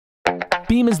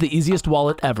Beam is the easiest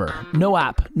wallet ever. No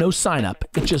app, no sign up,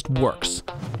 it just works.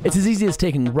 It's as easy as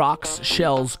taking rocks,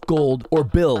 shells, gold, or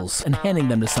bills and handing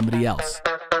them to somebody else.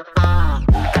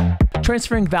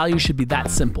 Transferring value should be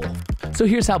that simple. So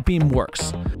here's how Beam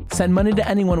works. Send money to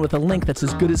anyone with a link that's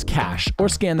as good as cash, or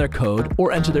scan their code,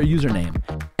 or enter their username.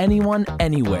 Anyone,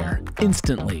 anywhere,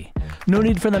 instantly. No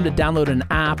need for them to download an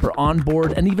app or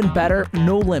onboard, and even better,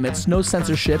 no limits, no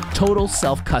censorship, total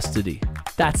self-custody.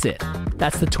 That's it.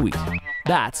 That's the tweet.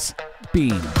 That's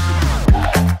Beam.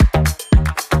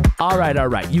 All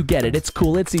right, you get it. It's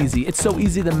cool, it's easy. It's so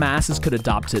easy the masses could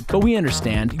adopt it, but we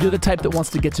understand. You're the type that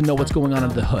wants to get to know what's going on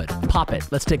under the hood. Pop it,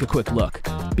 let's take a quick look.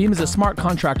 Beam is a smart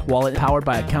contract wallet powered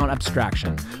by account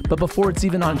abstraction, but before it's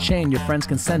even on chain, your friends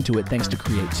can send to it thanks to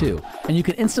Create 2. And you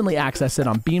can instantly access it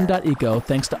on beam.eco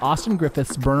thanks to Austin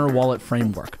Griffith's burner wallet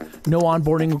framework. No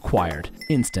onboarding required,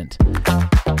 instant.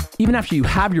 Even after you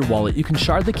have your wallet, you can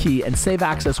shard the key and save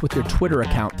access with your Twitter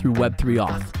account through Web3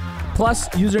 Auth. Plus,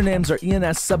 usernames are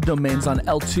ENS subdomains on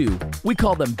L2. We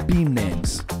call them Beam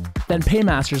names. Then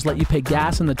paymasters let you pay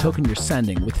gas in the token you're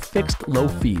sending with fixed low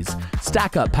fees.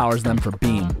 StackUp powers them for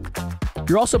Beam.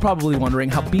 You're also probably wondering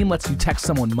how Beam lets you text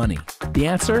someone money. The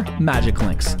answer? Magic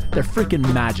links. They're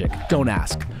freaking magic, don't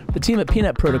ask. The team at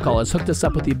Peanut Protocol has hooked us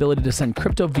up with the ability to send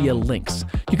crypto via links.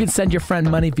 You can send your friend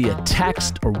money via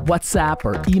text or WhatsApp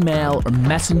or email or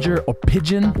Messenger or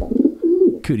Pigeon.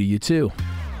 Coup to you too.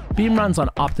 Beam runs on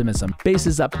Optimism. Base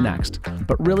is up next.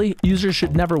 But really, users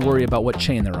should never worry about what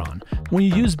chain they're on. When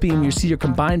you use Beam, you see your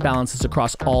combined balances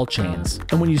across all chains.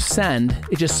 And when you send,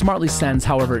 it just smartly sends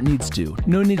however it needs to.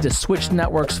 No need to switch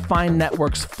networks, find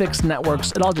networks, fix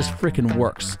networks. It all just freaking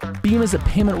works. Beam is a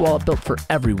payment wallet built for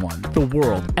everyone, the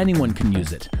world. Anyone can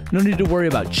use it. No need to worry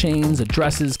about chains,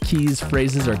 addresses, keys,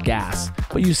 phrases, or gas.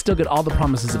 But you still get all the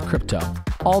promises of crypto.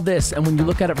 All this, and when you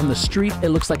look at it from the street, it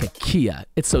looks like a Kia.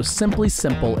 It's so simply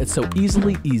simple. It's so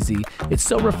easily easy. It's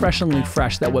so refreshingly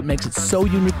fresh that what makes it so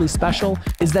uniquely special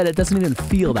is that it doesn't even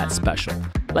feel that special,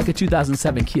 like a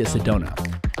 2007 Kia Sedona.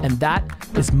 And that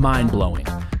is mind-blowing.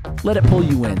 Let it pull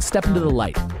you in. Step into the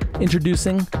light.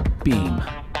 Introducing Beam.